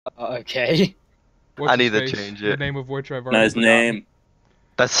Okay. What's I need his to face? change The it. name of which I've already Nice forgotten. name.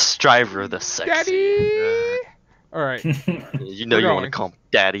 That's Striver the Sexy. Daddy! Alright, You know We're you want to going. call him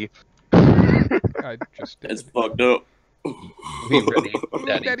Daddy. I just did. It's fucked up. We ready, Ooh,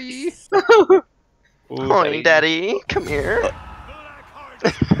 Daddy. Daddy! Point, Daddy, come here.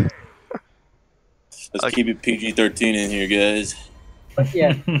 Let's keep it PG-13 in here, guys. But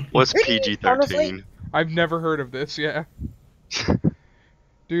yeah. What's Really? PG-13? Honestly? I've never heard of this, yeah.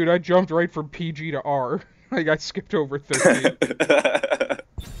 Dude, I jumped right from PG to R. Like, I skipped over 13.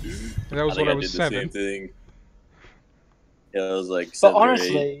 That was when I was did 7. the same thing. Yeah, I was like But 7 or 8.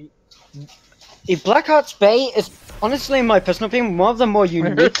 honestly, Black Hearts Bay is honestly, in my personal opinion, one of the more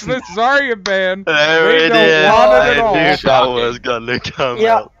unique. It's the Zarya band. There They it don't is. want it at all. I knew that Shocking. was gonna come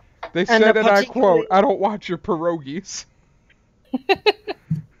Yeah. out. They And said, the and I particularly- quote, I don't watch your pierogies.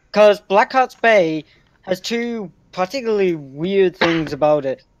 Because Black Hearts Bay has two particularly weird things about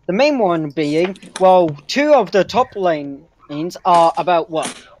it. The main one being, well, two of the top lanes are about,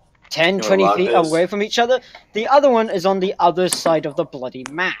 what, 10, You 20 wanna feet lock this? away from each other? The other one is on the other side of the bloody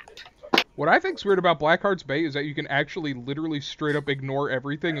map. What I think's weird about Blackheart's Bay is that you can actually literally straight up ignore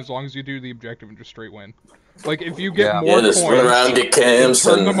everything as long as you do the objective and just straight win. Like, if you get Yeah. more just run coins around, get and camps,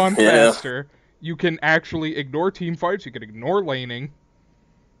 turn and them on yeah. faster, you can actually ignore team fights, you can ignore laning.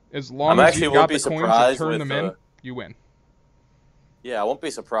 As long I'm as actually you won't got be the coins and surprised turn with, them in, you win. Yeah, I won't be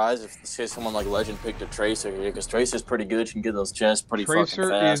surprised if say someone like Legend picked a Tracer here, because Tracer's pretty good. She can get those chests pretty fucking Tracer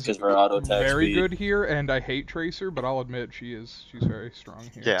fast is because we're auto attack very speed. good here, and I hate Tracer, but I'll admit she's very strong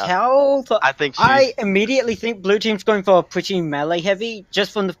here. Yeah, I think she's... I immediately think Blue Team's going for a pretty melee heavy,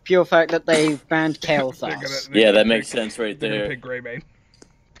 just from the pure fact that they banned Kael'Thas. They're Yeah, gonna that makes pick- sense right They're gonna there. pick Greybane.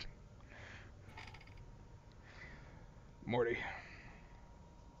 Morty. You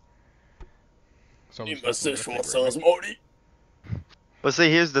Someone's must definitely have gonna pick sauce, Morty. But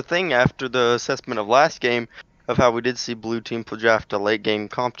see, here's the thing. After the assessment of last game, of how we did see Blue Team draft a late game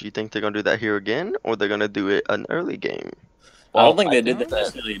comp, do you think they're gonna do that here again, or they're gonna do it an early game? Well, I don't think I they did think that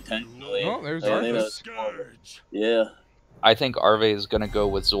necessarily intentionally. Oh, there's I think Arthas. that's- Yeah. I think Arve is gonna go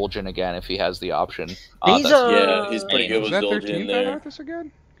with Zul'jin again if he has the option. These That's- are- Yeah, he's pretty good Is with that their Zul'jin team in ban there. Arthas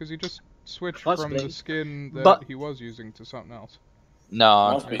again? Because he just switched Possibly. from the skin that But- he was using to something else.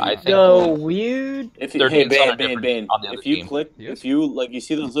 No, Must be. I think So weird. If you, Their hey, team's on a Bane, different- Bane, on the other if you team. click, Yes? if you like, you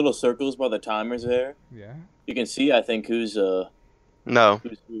see those little circles by the timers there. Yeah. You can see, I think, who's No.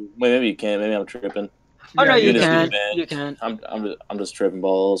 who's who. Wait, maybe you can. Maybe I'm tripping. Oh no, Yeah, you just can. do that. You can. I'm just tripping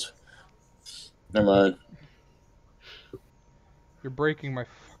balls. Never mind. You're breaking my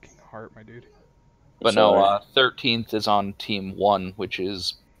fucking heart, my dude. But Sorry. no, 13th is on Team 1, which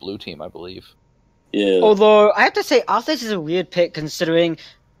is Blue Team, I believe. Yeah. Although I have to say, Arthas is a weird pick considering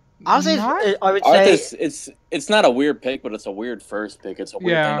Arthas, Not- I would say, Arthas, it's not a weird pick, but it's a weird first pick. It's a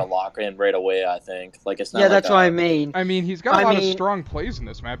weird Yeah. thing to lock in right away. I think. Like it's not. yeah, like that's a, what I mean. I mean, he's got a I lot of mean- strong plays in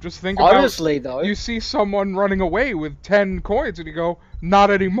this map. Just think about Honestly, though, you see someone running away with 10 coins, and you go, "Not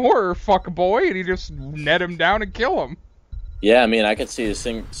anymore, fuck boy," and you just net him down and kill him. Yeah, I mean, I could see a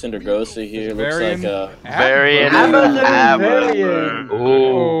Cindergosa here. Looks Varian- like Varian Abathur Abathur. Varian.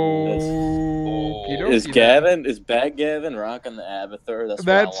 Oh, is Gavin is Bad Gavin rocking the Abathur? That's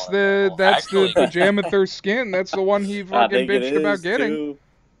That's what I wanna know. the Actually- Pajamather skin. That's the one he I fucking think it bitched about is, getting. too.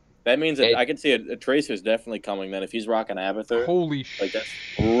 That means that It- I can see a Tracer's definitely coming. Then if he's rocking Abathur, Holy like that's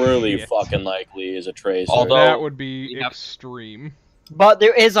really shit. fucking likely is a Tracer. Although- That would be we have- extreme. but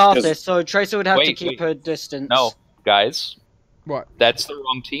there is Arthas, 'Cause- so Tracer would have to Wait, keep wait. her distance. No, guys, What? that's the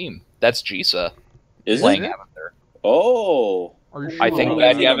wrong team. That's Jisa is playing it? Abathur. Oh, Are you I sure? think oh, Bad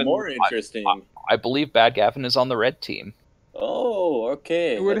that's even Gavin- more interesting. I believe Bad Gavin is on the red team. Oh,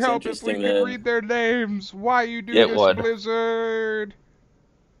 okay. It would That's help if we interesting could then. read their names. Why you do It this, would. Blizzard?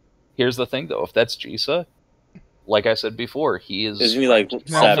 Here's the thing, though. If that's Jisa, like I said before, he is Isn't he like ranked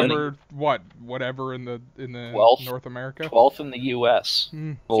Now 7? number what? Whatever in the 12th. North America. 12th in the U.S.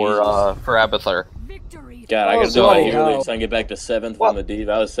 Hmm. for Abathur. God, I Oh, gotta do bloody my hell. yearly so I can get back to 7th What? on the Medivh.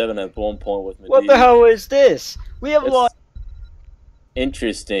 I was 7 at one point with Medivh. What the hell is this? We have It's like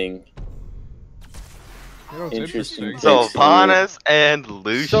interesting. You know, it's Interesting. interesting. So Thanks, Panas and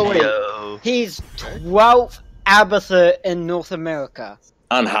So wait. Lucio. he's 12th Abathur in North America.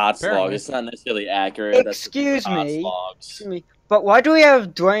 On hot slog, Apparently. it's not necessarily accurate. That's Excuse hot me. slogs. Excuse me. But why do we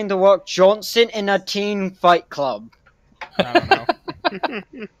have Dwayne The Rock Johnson in a teen fight club? I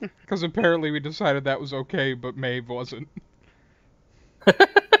don't know. Because apparently we decided that was okay, but Maeve wasn't.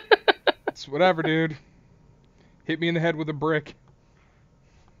 It's whatever, dude. Hit me in the head with a brick.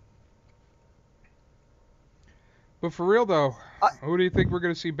 But for real though, who do you think we're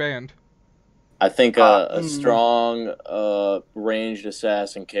gonna see banned? I think a Mm. strong ranged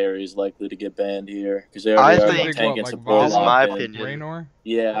assassin carry is likely to get banned here because they I already are think- like tank and like support Is Vala? my locked in. opinion. Raynor?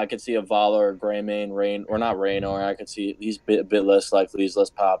 Yeah, I could see a Vala or Greymane, or not Raynor. I could see he's a bit less likely. He's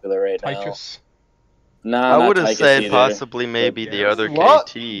less popular right now. Tychus? Nah, I not would have Tychus said either. possibly maybe the other What?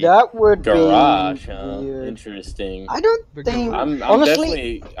 KT. That would Garage, be huh? weird. Interesting. I don't The think. Garage. I'm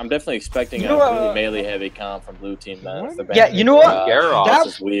honestly, definitely expecting You a know, really melee heavy comp from blue team then. If they're What? Yeah, banning you know what? Garage. That's That-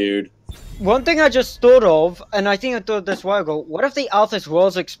 just weird. one thing I just thought of, and I think I thought this a while ago. What if the Arthas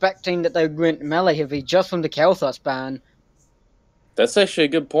was expecting that they went melee heavy just from the Kael'thas ban? That's actually a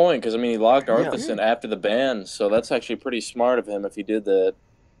good point because I mean he locked Yeah. Arthas in after the ban, so that's actually pretty smart of him if he did that.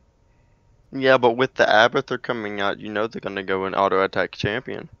 Yeah, but with the Abathur coming out, you know they're gonna go an auto attack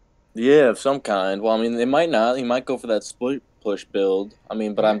champion. Yeah, of some kind. Well, I mean they might not. He might go for that split push build. I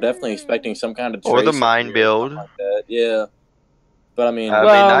mean, but I'm definitely expecting some kind of Or the tracer mine here or build. something like that. Yeah, but I mean, I mean,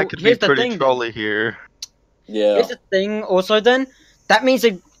 Well, that could be here's the pretty thing, trolly here. yeah. Here's the thing. Also, then that means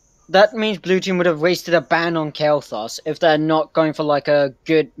blue team would have wasted a ban on Kael'thas if they're not going for like a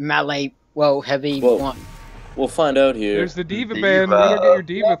good melee, heavy Whoa. one. We'll find out here. There's the Diva Diva. ban. Way to get your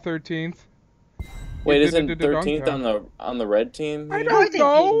Diva 13th. Wait, You isn't did-a-did-a-dunk 13th town. on the red team? I here? don't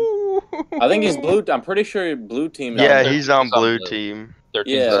know. I think he's blue. I'm pretty sure blue team. Is Yeah, on he's He's on on blue the- team. 13th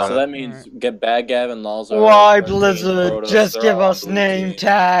Yeah, on so it. that means get Bad Gavin, Lalzar. Why, 13, Blizzard? Protoss, Just they're give all on us blue name team.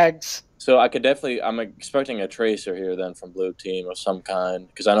 tags. So I could definitely. I'm expecting a Tracer here then from blue team of some kind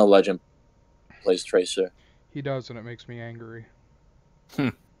because I know Legend plays Tracer. He does, and it makes me angry. Hmm.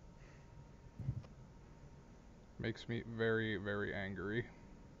 Makes me very, very angry.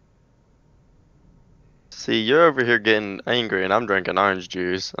 See, you're over here getting angry, and I'm drinking orange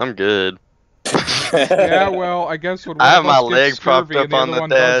juice. I'm good. Yeah, well, I guess when one I have of my us gets leg propped scurvy and up the on other the one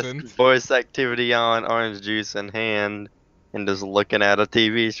desk, doesn't. voice activity on, orange juice in hand, and just looking at a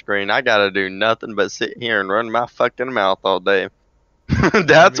TV screen. I gotta do nothing but sit here and run my fucking mouth all day.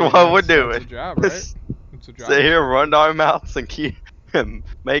 That's I mean, what we're That's doing. a job, right? It's a job. Sit here, run our mouths, and keep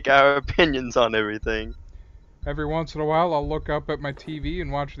make our opinions on everything. Every once in a while, I'll look up at my TV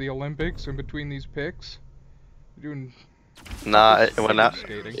and watch the Olympics in between these picks. Doing Nah, when I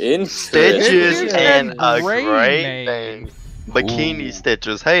skating. stitches Stitches and and a gray great name. thing. Bikini Ooh.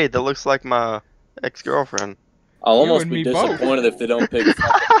 stitches. Hey, that looks like my ex-girlfriend. I'll You almost and be me both. disappointed if they don't pick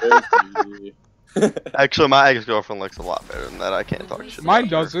fucking Thursday. Actually, my ex-girlfriend looks a lot better than that. I can't talk shit. Mine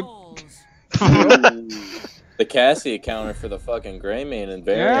about her. doesn't. Ooh. The Cassie counter for the fucking Greymane and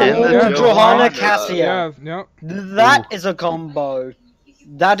Yeah, In the yeah, Johanna Johanna. Cassia. Yeah, That is a combo.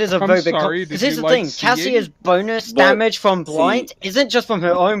 That is a I'm very big combo. sorry, did Because here's you the like thing, seeing? Cassia's bonus But, damage from see- blind isn't just from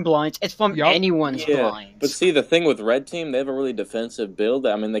her own blinds, it's from Yup. anyone's Yeah, blinds. but see the thing with red team, they have a really defensive build.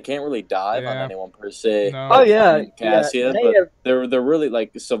 I mean, they can't really dive on Yeah. anyone per se. No. Oh yeah, And Cassia, they but have- they're really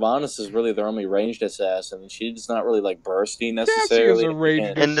like Sylvanas is really their only ranged assassin, and she's not really like bursty Cassia's necessarily. a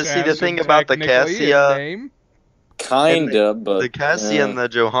ranged And to see the assassin, thing about the technically, in Cassia- name. Kinda, but The Cassie and the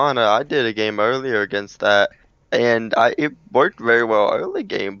Johanna, I did a game earlier against that, and it worked very well early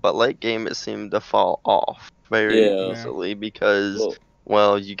game, but late game it seemed to fall off very Yeah. easily because, well,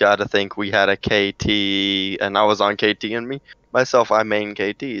 well, you got to think we had a KT, and I was on KT, and myself, I main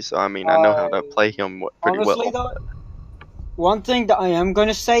KT, so I mean, I know how to play him pretty honestly well. though, one thing that I am going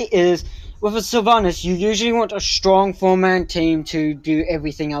to say is, with a Sylvanas, you usually want a strong four-man team to do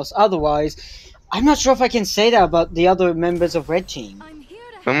everything else. Otherwise, I'm not sure if I can say that about the other members of Red Team.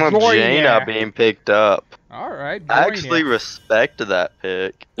 Some of Join Jaina ya. being picked up. Alright, I actually respect that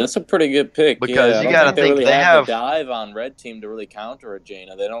pick. that's a pretty good pick. Because yeah, I you don't gotta think they think really they have- the dive on red team to really counter a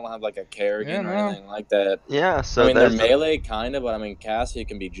Jaina. They don't have like a Kerrigan Yeah, or no. anything like that. Yeah, so I mean, they're there's melee kind of, but I mean, Cassie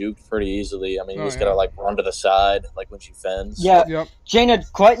can be juked pretty easily. I mean, you Oh, just yeah. gotta like run to the side, like when she fends. Yeah, Yep. Jaina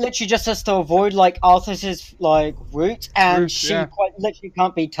quite literally just has to avoid like Arthas's like route, and Routes, she yeah. quite literally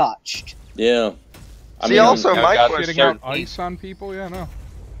can't be touched. Yeah. I See, mean, also I've my got question. Getting out 13th. ice on people? Yeah, no.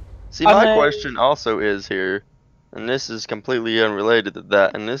 See, I my mean- question also is here, and this is completely unrelated to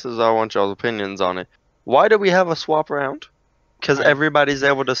that, and this is I want y'all's opinions on it. Why do we have a swap round? Because I- everybody's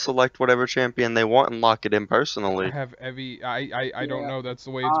able to select whatever champion they want and lock it in I personally. have I don't Yeah. know. That's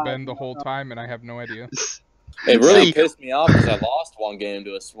the way it's been the whole time, and I have no idea. it really See- pissed me off because I lost one game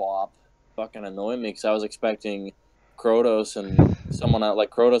to a swap. Fucking annoyed me because I was expecting Krotos and someone out like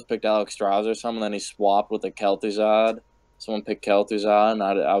Krotos picked Alex Strauss or someone, then he swapped with a Kel'Thuzad. Someone picked Kel'Thuzad, and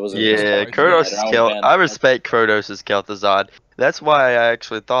I wasn't. Yeah, expecting Kratos that. is I would Kel. ban I that. respect Kratos' Kel'Thuzad. That's why I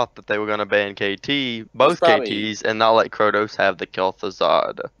actually thought that they were gonna ban KT, both probably- KTs, and not let Kratos have the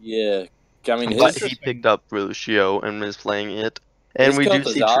Kel'Thuzad. Yeah, I mean, But his he picked up Lucio and is playing it. And This we do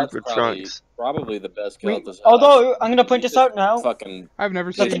Kel'Thuzad's see Trooper probably, Trunks. probably the best We, Kel'Thuzad. although I'm gonna point He's this out now. Fucking, I've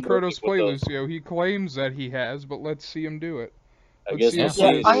never That's seen a Kratos with play the- Lucio. He claims that he has, but let's see him do it. I Let's guess see we'll if see.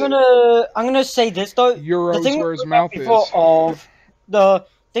 Yeah, his I'm gonna say this though. The Euros thing where we his talked mouth about before is. of the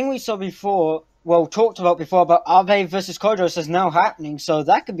thing we saw before, well, talked about before about Ave versus Kodos is now happening, so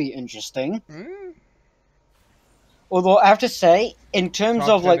that could be interesting. Eh, Although I have to say, in terms top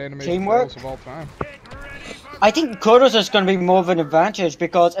of 10 like animated teamwork, fails of all time. I think Kodos is going to be more of an advantage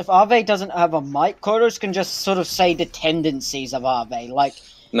because if Ave doesn't have a mic, Kodos can just sort of say the tendencies of Ave, like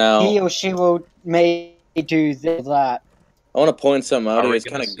Now, he or she will may do this, that. I want to point something out Are here. we It's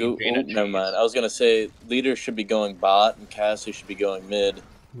gonna kind of see Jaina never cheese? mind. I was gonna say leader should be going bot and Cassie should be going mid.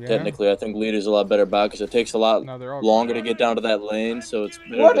 Yeah. Technically, I think leader's a lot better bot because it takes a lot No, they're all longer good. to get down to that lane. So it's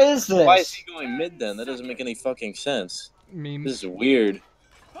better. What is Why is this? he going mid then? That doesn't make any fucking sense. This Memes. is weird.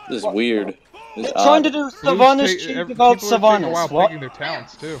 This is weird. This is Trying to odd. do Blues Sylvanas take- cheat people about are taking a while Sylvanas. What? picking their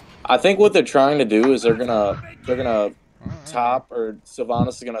talents too. I think what they're trying to do is they're gonna Alright. top or Sylvanas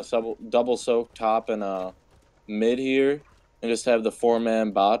is gonna double soak top and mid here and just have the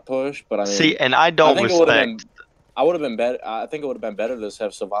 4-man bot push. But I mean, See, and I I don't think it would have been. respect. I would have been better. I think it would have been better to just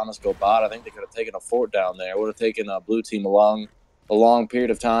have Sylvanas go bot. I think they could have taken a fort down there. It would have taken a blue team a long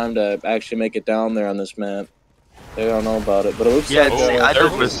period of time to actually make it down there on this map. They don't know about it, but it looks Yeah, like see, I don't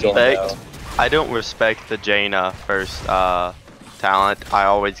everything's going respect. down. I don't respect the Jaina first talent. I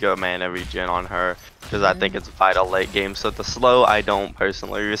always go man every gen on her because I think it's vital late game. So the slow I don't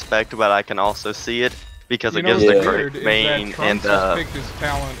personally respect, but I can also see it because You it know gives what's the weird correct is main that and Trunks has picked his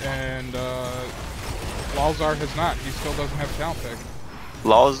talent and Lalzar has not. He still doesn't have talent pick.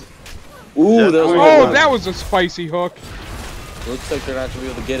 laws. Ooh, that was a good Oh, one. that was a spicy hook. Looks like they're not gonna be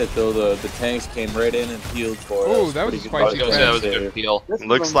able to get it though. The tanks came right in and healed for it. Ooh, that was pretty a good I was spicy gonna say that was a there. good peel.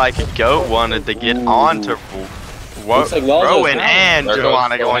 Looks like Goat wanted to get Ooh. on to Looks like Lalzar's Rowan down. and There goes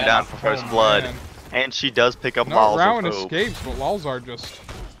Joanna going Joanna. down for first Oh, blood. man. And she does pick up No, balls Rowan of hope. escapes, but Lalzar just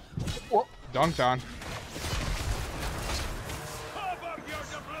dunked on.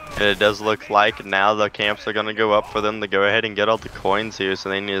 And it does look like now the camps are going to go up for them to go ahead and get all the coins here, so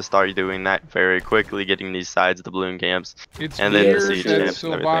they need to start doing that very quickly, getting these sides of the balloon camps. It's And then the weird siege that camps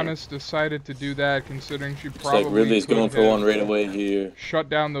and everything. Sylvanas decided to do that, considering she Looks probably like Ridley's could going for have one right away here. shut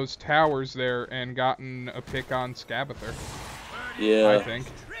down those towers there and gotten a pick on Scabather, I Yeah. think.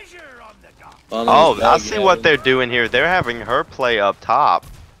 Oh, I see what they're doing here. They're having her play up top.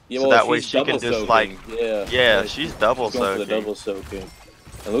 Yeah, so well, that way she's she can double just, soaking. like- Yeah. Yeah, she's double She's going for the soaking. double soaking.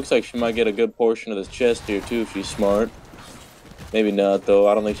 It looks like she might get a good portion of this chest here too if she's smart. Maybe not though.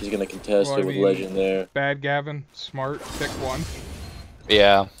 I don't think she's gonna contest Well, I it with mean, Legend there. Bad Gavin, smart, pick one,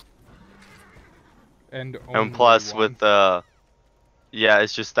 Yeah. and only And plus one. with yeah,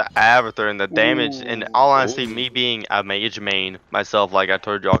 it's just the avatar and the damage. In all honesty, me being a mage main myself, like I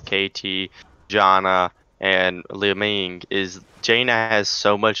told y'all, KT, Jana, and Liaming, is Jaina has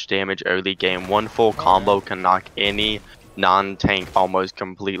so much damage early game. One full combo can knock any non-tank almost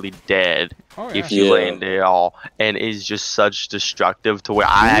completely dead Oh yeah. if you Yeah. land it all, and is just such destructive to where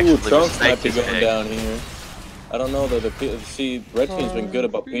I Ooh, actually Trunks might respect be his going pick. down here. I don't know though. See, Red Team's been good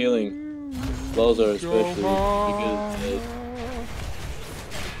about peeling. Lalzar especially. He good.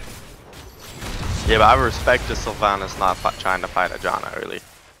 Yeah, but I respect the Sylvanas not trying to fight a Jana early.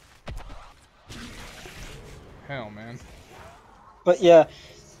 Hell, man. But yeah,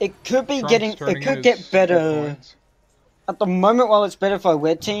 it could be Trunks getting. It turning could his get hit better. points. At the moment, while it's better for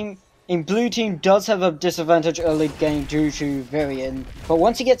red team, in blue team does have a disadvantage early game due to variant. But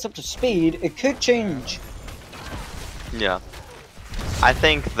once he gets up to speed, it could change. Yeah. I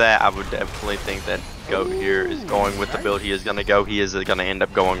think that I would definitely think that Goat here is going with the build he is going to go. He is going to end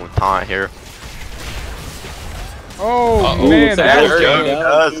up going with Taunt here. Oh Uh-oh. man, Ooh, that There was Goat good.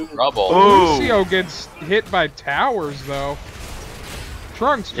 does. Trouble. Ooh. Lucio gets hit by towers though.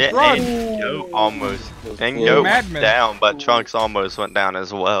 Trunks, Yeah, run! and Goat almost. And Close. Goat went Madman. down, but Trunks almost went down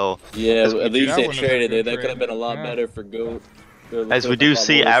as well. Yeah, As we at least that they wouldn't have been a traded good it. That could have trade. been a lot Yeah. better for Goat. As we do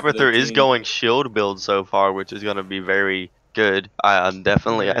see, Abathur is going. going shield build so far, which is going to be very good.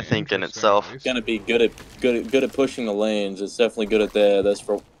 Definitely, I Very think, in interesting, itself. at least. Gonna be good at pushing the lanes. It's definitely good at that. That's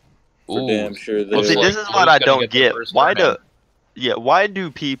for Ooh. damn sure. Well, There. see, like this is Blue's what I gonna don't get the get. first Why turn in. why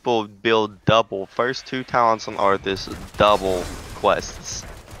do people build double? First two talents on Arthas, double quests.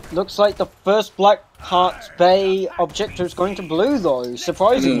 Looks like the first Black Hearts Bay objective is going to blue though,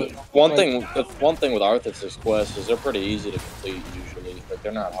 surprisingly. One thing with Arthas' quests is they're pretty easy to complete usually. Like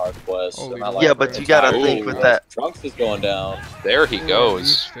they're not hard quests. Holy They're not like Yeah, but you gotta Ooh, think with that. Trunks is going down. There he Ooh,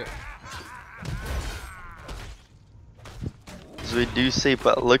 goes. beast it. as we do see,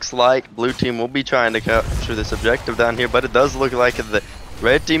 but it looks like blue team will be trying to capture this objective down here, but it does look like the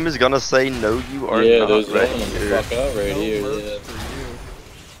red team is gonna say no, you are Yeah, not there's ready one the here. fuck out right No here. mercs Yeah.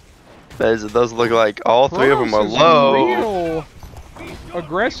 for you. As it does look like all three of them are Kronos is low. real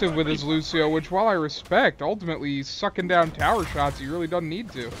aggressive with his Lucio, which while I respect, ultimately he's sucking down tower shots he really doesn't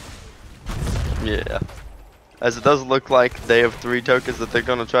need to. Yeah. As it does look like they have 3 tokens that they're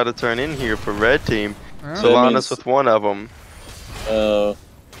gonna try to turn in here for red team. Yeah. Sylvanas with one of them.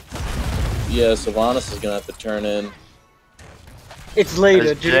 Yeah, Sylvanas is gonna have to turn in. It's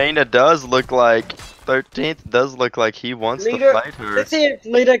later. As Jaina does look like 13th does look like he wants Leader, to fight her. let's see if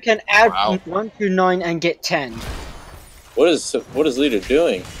Leader can add Wow. 1 to 9 and get 10. What is Leader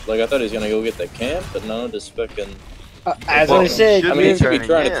doing? Like I thought he was gonna go get the camp, but no, just fucking. As Well, I said, should I mean, he should be turning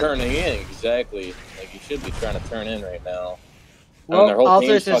trying in. to turn in exactly. Like he should be trying to turn in right now. I well, mean, their whole Arthur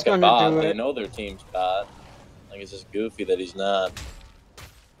team's is fucking gonna bot. do They it. know their team's bot. Like it's just goofy that he's not.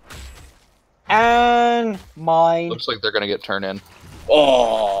 And mine. Looks like they're gonna get turned in.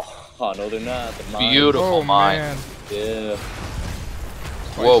 Oh no, they're not. The mine. Beautiful Oh mine. man. Yeah.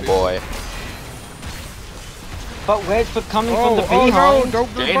 Whoa, Spicy. boy. But where's for coming Oh, from the oh behind? no,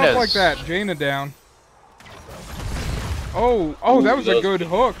 don't group up Jaina's- like that. Jaina down. Oh, that was a good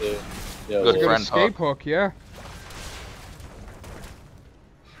hook. Yeah, Good Good friend escape hook, yeah.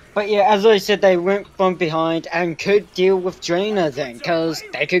 But yeah, as I said, they went from behind and could deal with Jaina then, because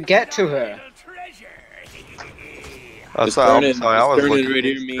they could get to her. Oh, This sorry, turn-in I was right looking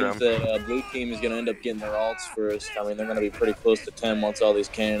here at means that blue team is gonna end up getting their alts first. I mean, they're gonna be pretty close to 10 once all these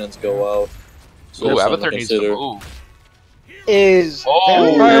cannons go out. So Ooh, that's something Avatar needs to consider. move. Is Oh,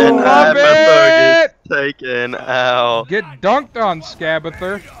 very I And low. love Avatar it! gets taken out. Get dunked on,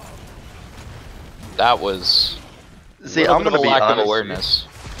 Scabather. That was See, a I'm little gonna bit be of lack honest. of awareness.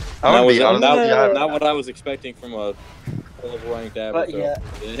 I'm gonna That was be honest. not- with you, I- not what I was expecting from a full-ranked But Avatar. yeah.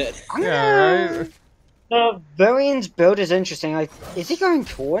 I'm Yeah, gonna- right? The Varian's build is interesting. Is he going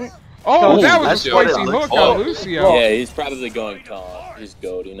Torrent? Oh, Ooh, that was a that's what it spicy looks hook like. on Lucio. Yeah, he's probably going taunt. He's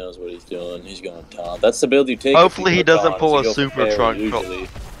goat. He knows what he's doing. He's going taunt. That's the build you take. if Hopefully you he go doesn't taunt, pull is a you go for super parry trunk usually.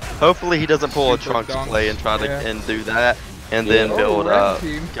 Hopefully he doesn't pull a Super Trunks dunks, play and try to yeah. and do that and Yeah. then Oh, build red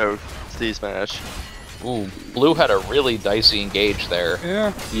team. go C smash. Ooh, blue had a really dicey engage there.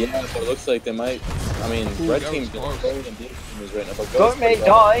 Yeah. Yeah, but it looks like they might. I mean, Ooh, red that team's was going close. forward and blue team is right now. But Goat Goat's may pretty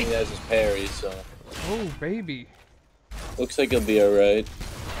well. die. He has his parry, so Oh, baby. looks like he'll be alright.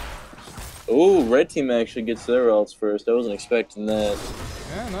 Ooh, red team actually gets their ults first. I wasn't expecting that.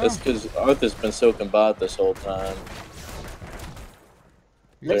 Yeah, no. That's because Arthur's been soaking bot this whole time.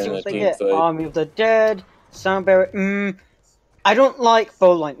 Let's see During what that they team get. fight. Army of the Dead, Soundbearer. I don't like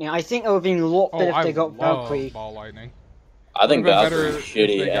Bow Lightning. I think it would have been a lot Oh, better if I they got love Valkyrie. ball lightning. I think Would've been better Valkyrie's if they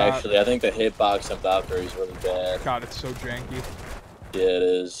shitty, got- actually. I think the hitbox on Valkyrie is really bad. God, it's so janky. Yeah, it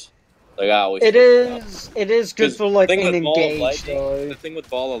is. Like, I always It is good 'Cause for like thing an with Ball of engage Lightning- though. The thing with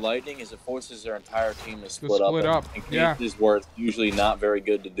Ball of Lightning is it forces their entire team to split split up. up, yeah. Cases where it's usually not very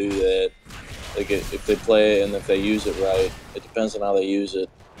good to do that. Like if they play it and if they use it right, it depends on how they use it.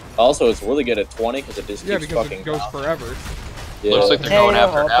 Also, it's really good at 20 because it just Yeah, keeps because fucking it goes bouncing. forever. Yeah. Looks like they're going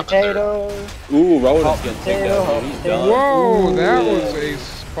after hot Avatar. potato. Ooh, Rodan's Hot getting potato, taken out. hot He's potato. done. Whoa, Ooh, that yeah. was a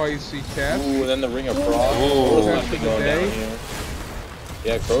spicy catch. Ooh, and then the Ring of Frost. Ooh. Crotos might be Catch of the going down day. here.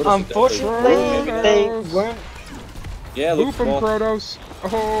 Yeah, Crotos. Unfortunately, Crotos. they weren't. Yeah, look. Boop him, Ball. Krotos.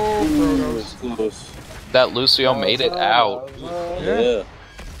 Oh, Ooh, Krotos. it's close. That Lucio made it out. Yeah. Yeah.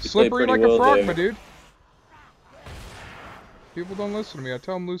 He Slippery played like pretty a well frog, there. my dude. People don't listen to me. I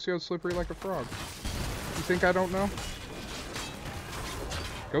tell them Lucio's slippery like a frog. You think I don't know?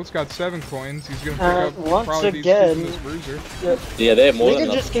 Goat's got 7 coins. He's gonna pick up once probably again- these 2 from this bruiser. Yeah, they have more Leader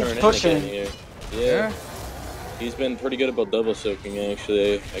than enough just to keeps turn in pushing. again here. Yeah. Yeah. He's been pretty good about double soaking,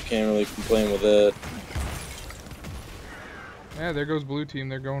 actually. I can't really complain with that. Yeah, there goes blue team.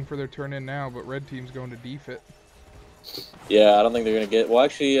 They're going for their turn in now, but red team's going to defit. Yeah, I don't think they're going to get... Well,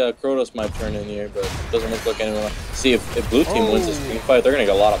 actually, Krotos might turn in here, but it doesn't look like anyone... See, if blue team wins this Oh. team fight, they're going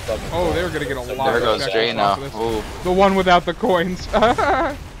to get a lot of fucking... Oh, they're gonna get a lot There of goes effect Jaina. off of this. Ooh, The one without the coins.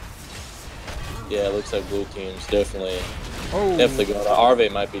 Yeah, it looks like blue team's definitely Oh, going down.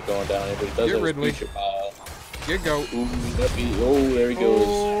 Arve might be going down here, but he does Get have his Ridley. feature pile. get goat. Ooh, there he goes.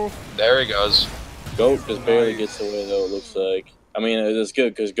 Oh, there he goes. Goat just barely Nice. gets away, though, it looks like. I mean, it's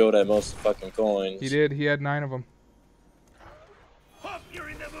good, because Goat had most of the fucking coins. he did. He had 9 of them.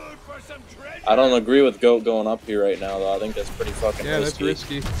 I don't agree with Goat going up here right now, though. I think that's pretty fucking Yeah, that's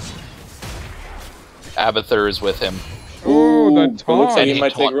risky. risky. Avatar is with him. Oh, the Ooh, it looks like he taunt.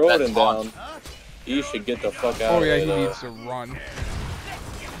 might take That Rodan taunt. down. He should get the fuck out Oh of yeah, there, he though. needs to run.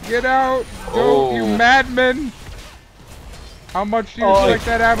 Get out, goat, Oh. you madman! How much do you Oh, expect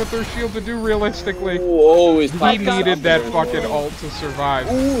that Avatar shield to do realistically? Whoa, he's He popping needed up that there. fucking ult to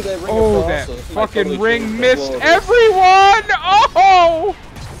survive. Ooh, that ring Oh, of that frost. I fucking totally ring changed missed the flow. everyone! Oh!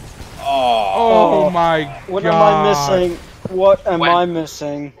 Oh. Oh my What god. am I missing? What am When- I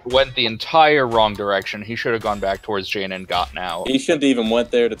missing? Went the entire wrong direction. He should have gone back towards Jane and gotten out. He shouldn't even went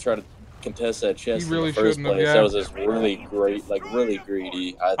there to try to contest that chest really in the first shouldn't have, place. yeah. That was just really great, like really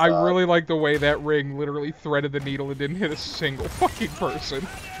greedy. I I thought. really like the way that ring literally threaded the needle and didn't hit a single fucking person.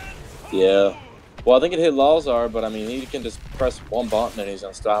 Yeah. Well, I think it hit Lalzar, but I mean, he can just press one button and he's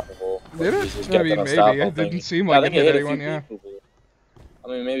unstoppable. Did it? He's just I got mean, that maybe. unstoppable It didn't thing. seem Yeah, I like think it hit a anyone, few yeah. people. I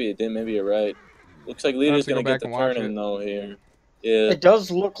mean, maybe it did. Maybe you're right. Looks like have Leader's to go gonna get back the and watch turn in it. though here. Yeah. It does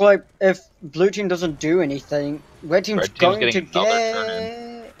look like if blue team doesn't do anything, red team's, Red team's going to getting another turn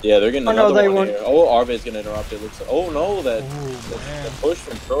get. Yeah, they're getting Oh, no, another they one won't. here. Oh, Arve's gonna interrupt it. Looks like. Oh no, that Oh, man. the push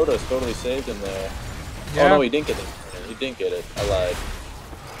from Protoss totally saved him there. Yeah. Oh no, he didn't get it. He didn't get it. I lied.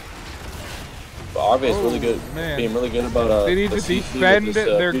 But Arve is really good. man. Being really good about They need the to CC with defend this,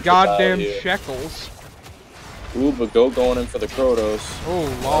 their future goddamn dial here. shekels. Ooh, but going in for the Krotos. Oh,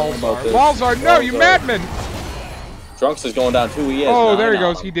 about Lalzar. this. Lalzar, no, you Lalzar. madman! Trunks is going down too. He has Oh, 9 there he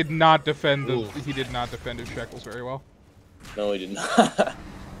on goes. him. He did not defend the. Ooh. He did not defend his shekels very well. No, he did not.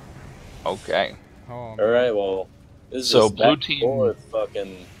 Okay. Oh, All man. right, well, this is So, just blue back and team- forth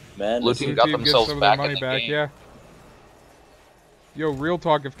fucking madness. Blue team Blue got team gets themselves some of their back in money the back, game. yeah. Yo, real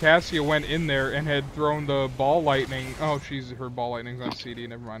talk, if Cassia went in there and had thrown the ball lightning... Oh, her ball lightning's on CD,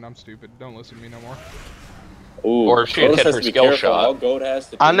 never mind, I'm stupid. Don't listen to me no more. Ooh, Or if she had Krotos hit has her to be skill careful. shot. All Goat has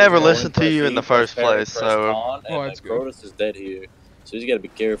to do I is never go listened to press you E, in the press first parry, place, press so- taunt, Oh, and that's then good. Krotos is dead here, so he's got to be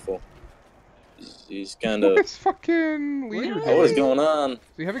careful. He's kind of. What's fucking leader What? Oh, what is doing? going on? Is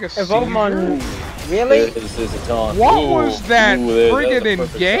he having a Evolvemon, seizure? really? This is a taunt. What Ooh. was that Ooh, that was a friggin'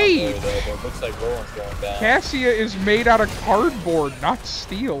 perfect shot engage? there, though, but it looks like Roland's going down. Cassia is made out of cardboard, not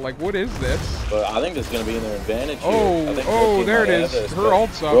steel. Like, what is this? But I think this is going to be in their advantage here. Oh, I think oh, Red Team there it might have is. this, Her but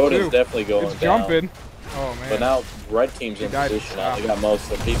ult's up, Roland's too. definitely going It's down. jumping. Oh, man. But now Red Team's He in died. position now. They got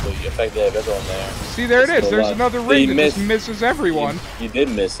most of the people. In fact, they have everyone there. See, there it is. Still There's alive. another He ring that missed- just misses everyone. You did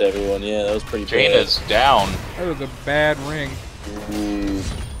miss everyone. Yeah, that was pretty Jane bad. is down. That was a bad ring. Ooh.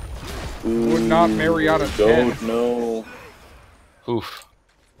 Would not marry out of Goat, 10. no. Oof.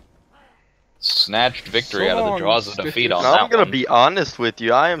 Snatched victory So out of the long, jaws of Stitches. defeat on Now, that I'm gonna one. be honest with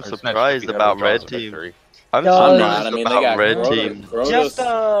you. I am Or snatched surprised defeat out of about the jaws Red of Team. victory. I'm I'm I'm not. not. I surprised mean, they about got Red Krotos. Team. Just,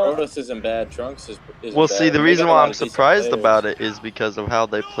 Krotos isn't bad. Trunks isn't Well, bad. see, the They reason got a why lot I'm of decent surprised players. about it is because of how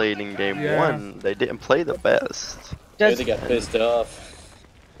they played in Game Yeah. 1. They didn't play the best. Maybe Does, they got pissed off.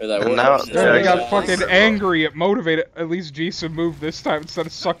 Or that And one now- person Yeah, They I got got- fucking angry. It motivated. At least Jisa moved this time instead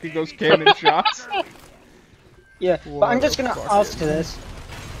of sucking those cannon shots. yeah, but I'm just gonna ask this.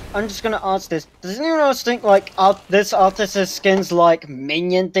 I'm just gonna ask this. Does anyone else think like this Arthur's skins like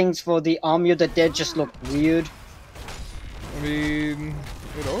minion things for the Army of the Dead just look weird? I mean,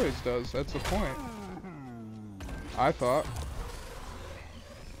 it always does. That's the point. I thought.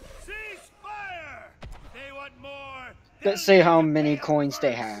 Let's see how many coins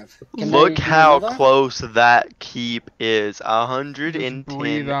they have. Can Look they do how another? close that keep is. 110 Just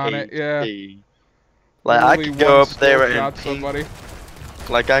breathe on it, yeah. HP. Like, I Literally could go one up there skill and shot ping, somebody.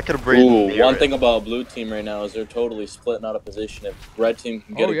 like I could breathe Ooh, near one it. thing about blue team right now is they're totally splitting out of position. If red team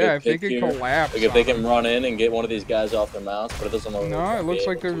can get Oh a yeah, good if they pick can here, collapse. like if they on can them. run in and get one of these guys off their mounts, but it doesn't look like No, they're it looks gonna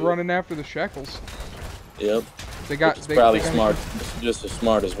like be they're able to. running after the shekels. Yep, They got. it's They, probably they got smart, just as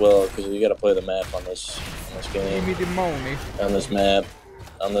smart as well, because you got to play the map on this Give game, me the money. on this map,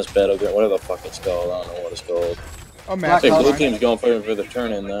 on this battleground, whatever the fuck it's called. I don't know what it's called. A I map. think blue Black team's going for the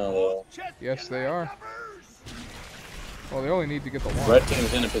turn in now, though. Yes, they are. Well, they only need to get the one. Red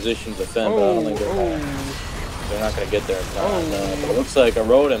team's in a position to defend, but I don't think they're not going to get there in time. No, but it looks like a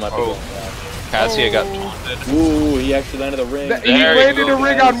road might be Oh. going down. Cassia got Oh. taunted. Ooh, he actually landed the ring. He There you landed go, a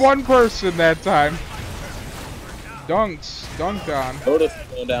ring guys. on one person that time. Dunked on. Krotos is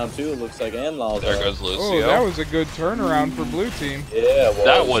going down too, it looks like, and Lalzar. There goes Oh, Lucio. that was a good turnaround for blue team. Yeah, well,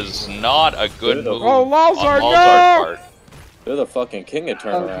 That was not a good They're the- move Oh, Lalzar, on no! Lalzar's part. They're the fucking king of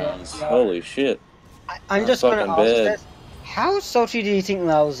turnarounds. Okay. Holy shit. I'm just gonna fucking ask bad. this. How salty do you think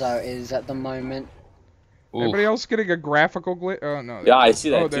Lalzar is at the moment? Oof. Everybody else getting a graphical glitch? Oh no. Yeah, I see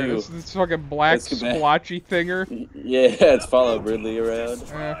that Oh, there it too. is. This fucking black That's too bad. splotchy thinger. Yeah, it's followed Ridley around.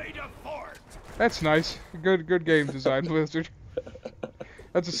 That's nice. Good game design, Blizzard.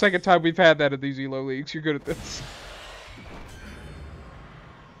 That's the second time we've had that at these ELO leagues. You're good at this.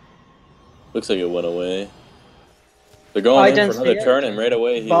 Looks like it went away. They're going in didn't for another see it. turn and right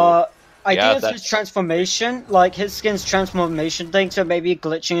away here. But I Yeah, think it's that- his transformation, like his skin's transformation thing, so maybe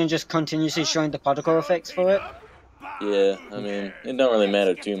glitching and just continuously showing the particle effects for it. Yeah, I mean, it don't really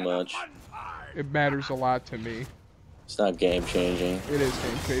matter too much. It matters a lot to me. It's not game changing. It is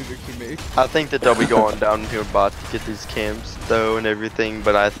game changing to me. I think that they'll be going down here bot to get these camps though and everything,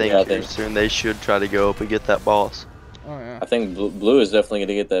 but I think Yeah, I here think- soon they should try to go up and get that boss. Oh yeah. I think blue is definitely going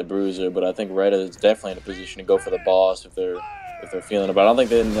to get that bruiser, but I think red is definitely in a position to go for the boss if they're feeling it. But I don't think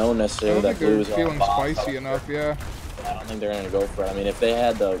they know I necessarily don't that think blue they're is on feeling boss. spicy enough, yeah. I don't think they're going to go for it. I mean, if they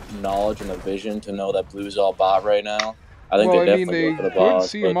had the knowledge and the vision to know that blue's all bot right now, I think Well, they I mean, definitely they go for the could boss.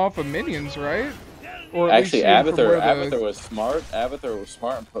 see but him off of minions, right? Or at actually, least see him from where Abathur the... was smart. Abathur was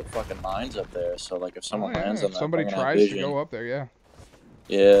smart and put fucking mines up there. So like, if Oh, someone yeah, lands if on that, somebody they're gonna have tries to vision. go up there, yeah.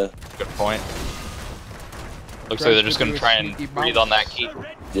 Yeah, Good point. Looks Tries like they're to just gonna do a try and sneaky breathe bounce. on that key.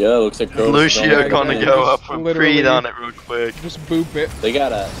 yeah. Looks like Kronos is Lucia going gonna for go the up and Literally. breathe on it real quick. Just boop it. They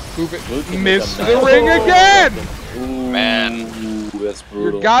gotta. Boop it. Blue team Miss is the a ring massive- again! Ooh, Man. that's Your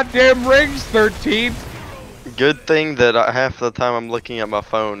brutal. goddamn rings, 13! Good thing that half the time I'm looking at my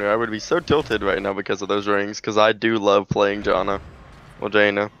phone, or I would be so tilted right now because of those rings, because I do love playing Janna. Well,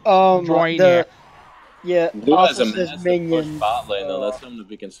 Jaina. Join The yeah, Blue has a Arthur says massive push minion. bot lane though. That's something to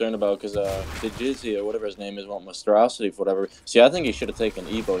be concerned about because Digizzy or whatever his name is want monstrosity for whatever. See, I think he should have taken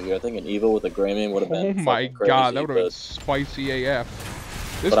Evo here. I think an Evo with a Greymane would have Oh been my fucking crazy, god, that would have been but- spicy AF.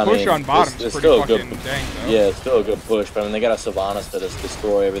 This But I push mean, on bottom it's is still pretty a good- fucking dang, though. Yeah, it's still a good push, but I mean they got a Sylvanas to just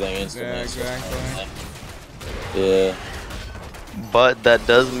destroy everything instantly. Yeah, so it's exactly. Yeah. But that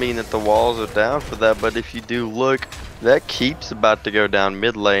does mean that the walls are down for that. But if you do look, that keep's about to go down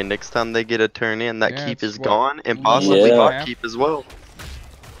mid lane. Next time they get a turn in, that Yeah, keep it's is what- gone, and possibly Yeah. bot keep as well.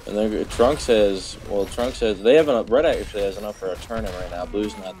 And then Trunks says they have enough. Red actually has enough for a turn-in right now.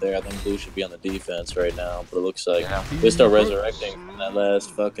 Blue's not there. I think Blue should be on the defense right now, but it looks like Yeah. they're still resurrecting from that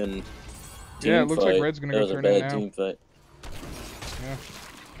last fucking team Yeah, it looks like fight. Red's gonna That go was a turn in bad now. team fight.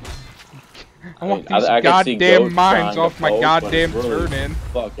 I want mean, these I can see goddamn Goat mines trying to off my poke, but goddamn it's really turn in.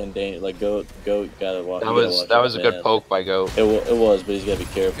 Fucking like goat gotta watch. That was a good poke by Goat. It was, but he's gotta be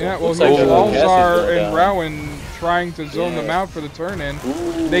careful. Yeah, well, Looks here's like Cassie's Walzar going and down. Rowan trying to zone them Yeah. out for the turn in.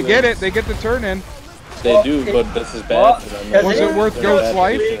 Ooh, They get it, they get the turn in. They do, but this is bad for them. Was it worth They're in a Goat's bad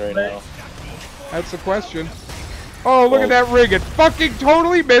life? position right now. That's the question. Oh, look Well- at that rig. It fucking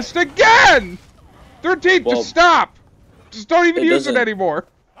totally missed again! 13, Well, just stop! Just don't even it use it doesn't- anymore.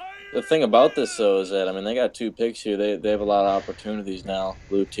 The thing about this though is that I mean they got 2 picks here. They have a lot of opportunities now.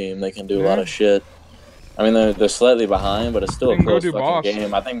 Blue team, they can do a lot Yeah. of shit. I mean they're slightly behind, but it's still They a can go close do fucking boss.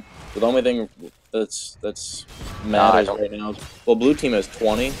 game. I think the only thing that's matters don't- right now is well blue team has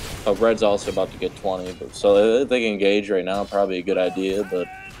 20, but red's also about to get 20. But so if they can engage right now, probably a good idea. But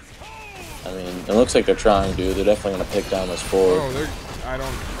I mean it looks like they're trying to. They're definitely gonna pick down this forward. Oh, I don't...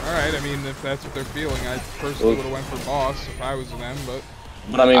 Alright, I mean, if that's what they're feeling, I personally would have went for boss if I was them, but...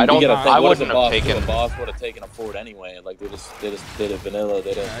 But I mean, I don't- you gotta think, I what if the wouldn't have boss, taken- the boss would have taken a forward anyway. Like they just did it vanilla.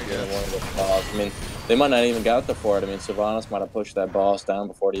 They didn't, Yeah, I they didn't guess. want to go for boss. I mean, they might not even got the forward. I mean, Sylvanas might have pushed that boss down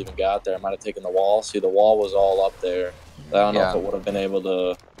before it even got there. Might have taken the wall. See, the wall was all up there. I don't know if Yeah. it would have been able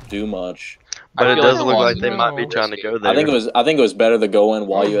to do much. But I it feel does like look the like one- they might be No. trying to go there. I think it was better to go in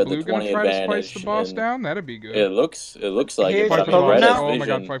while Oh, you had Blue the gonna 20 try to advantage. spice the boss and down? That'd be good. It looks like Here's it. Fight the for the but I problem mean, boss. Red now. has Oh my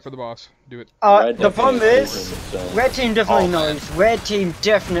god, vision. fight for the boss. Do it. Red The problem definitely has is, vision, so red team definitely Oh, man. knows. Red team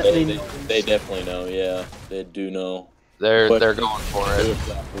definitely knows. they definitely know. Yeah, they do know. They're But- going for Do it. it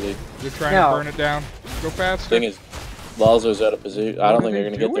properly. They're trying No. to burn it down. Go faster. Thing is, Lalzo's out of position. I What don't are think they they're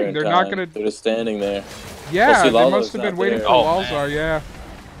gonna get there doing? in They're time. not gonna- They're just standing there. Yeah, see, they Lalzo's must have been not waiting there. for Oh, Walzar, yeah.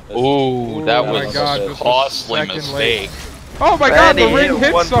 Ooh, that Oh my was God, a just a costly second mistake. Oh my god, the Manny ring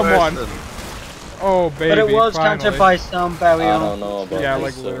hit one someone! person. Oh baby, But it was finally. countered by some barrier. I don't know about Yeah,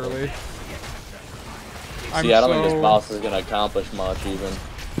 this. like literally. See, I don't think this boss is gonna accomplish much even.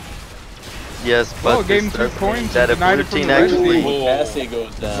 Yes, but Well, gave him this 2 does points mean that and if denied Blue it from team the red actually... team. Ooh, Cassie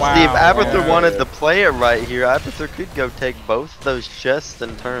goes down. Wow. See, if Abathur Yeah. wanted to play it right here, Abathur could go take both those chests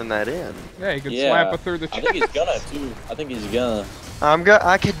and turn that in. Yeah, he could Yeah, slap a through the I chest. think he's gonna too. I think he's gonna.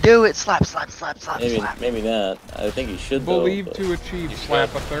 I could do it. Slap, slap, slap, slap, Maybe, slap. maybe not. I think he should though. Believe but- to achieve, You should.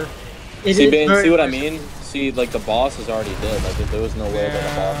 slap a third. It See, is Ben, very see what I versatile. mean? See, like the boss is already dead. Like there was no way that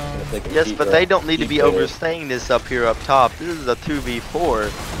the boss was gonna take a Yes, keep- but or they don't need to keep be there. overstaying this up here up top. This is a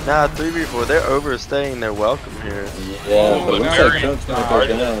 2v4. Now 3v4, they're overstaying their welcome here. Yeah, Oh, but it looks now like you're Trunk's gonna gonna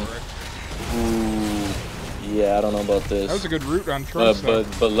go die. down. Ooh, yeah, I don't know about this. That was a good route on Trunks.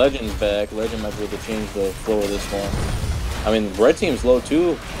 But Legend's back. Legend might be able to change the flow of this one. I mean, red team's low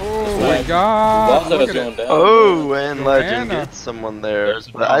too. Oh Like, my god! Walzar's Look at going it. down. Oh, and Legend Johanna. gets someone there. There's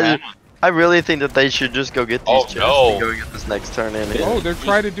But I Johanna. really think that they should just go get these Oh, chests no. and go get this next turn in. Oh, they're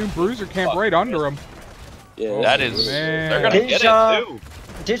trying to do Bruiser Camp right under him. Yeah, That is, Man. they're gonna get Deja- it too.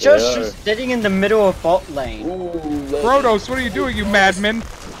 They're just They are. sitting in the middle of bot lane. Ooh, Protos, what are you doing, you madman?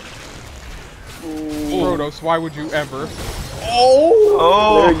 Protos, why would you ever?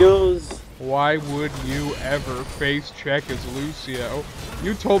 Oh! There it goes. Why would you ever face check as Lucio?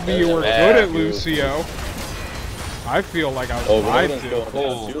 You told me you were good at Lucio. I feel like I was lied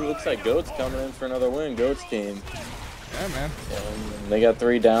to. Dude, looks like Goat's coming in for another win. Goat's team. Yeah, man. And they got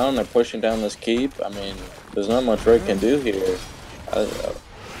 3 down. They're pushing down this keep. I mean, there's not much Rick can do here.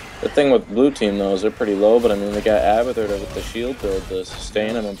 The thing with blue team, though, is they're pretty low, but I mean, they got Abathur with the shield build to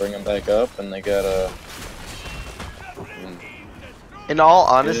sustain them and bring them back up, and they got In all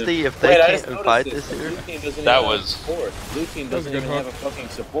honesty, if they can't fight this here, That was blue team doesn't even have a fucking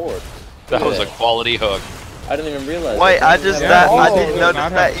support. that was a quality hook. I didn't even realize. wait, I didn't did notice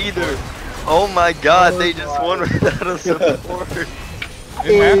not that have either. Oh my god, they just won without a support.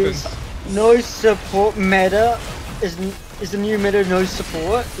 It happens. No support meta is the new meta. No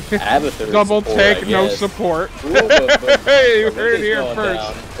support. Abathur Double support, take, I no guess. support. Ooh, but Hey, you Rick heard it is here going first.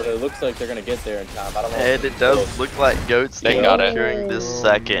 down, but it looks like they're gonna get there in time. I don't know. And it does look like Goats They got it. during this Oh,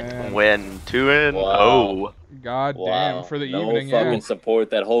 second man. win. 2-0. Wow. God damn, for the no evening, fucking yeah.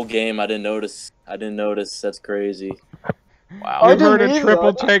 support that whole game. I didn't notice. That's crazy. Wow. I You've heard didn't of either.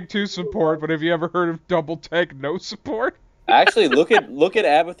 triple take 2 support, but have you ever heard of double take no support? Actually, look at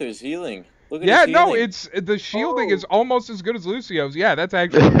Abathur's healing. Look at Yeah, his no, healing. it's the shielding is almost as good as Lucio's. Yeah, that's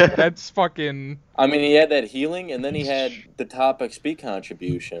actually that's fucking. I mean, he had that healing, and then he had the top XP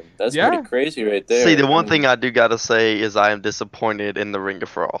contribution. That's Yeah. pretty crazy right there. See, the one thing I do gotta say is I am disappointed in the Ring of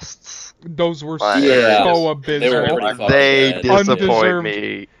Frosts. Those were Yeah. so They were abysmal. pretty fucking They bad. disappoint Undeserved.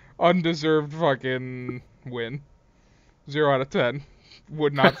 me. Undeserved fucking win. 0 out of 10.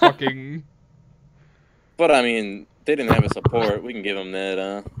 Would not fucking. But I mean, they didn't have a support. We can give them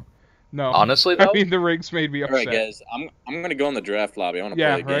that. No. Honestly, I though, mean, the rigs made me All upset. right, guys. I'm gonna go in the draft lobby. I want to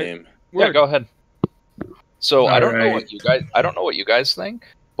Yeah, play a right. game. yeah, go ahead. So I don't know Alright. what you guys. I don't know what you guys think,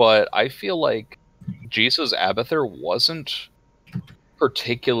 but I feel like Jesus Abathur wasn't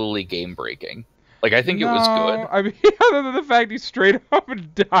particularly game breaking. Like I think it was good. I mean, other than the fact he straight up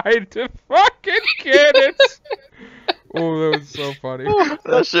died to fucking cannons. Oh, that was so funny.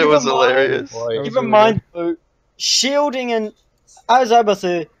 That shit was hilarious. That was Keep really in mind, though, shielding and as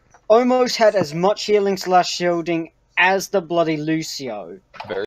Abathur almost had as much healing / shielding as the bloody Lucio.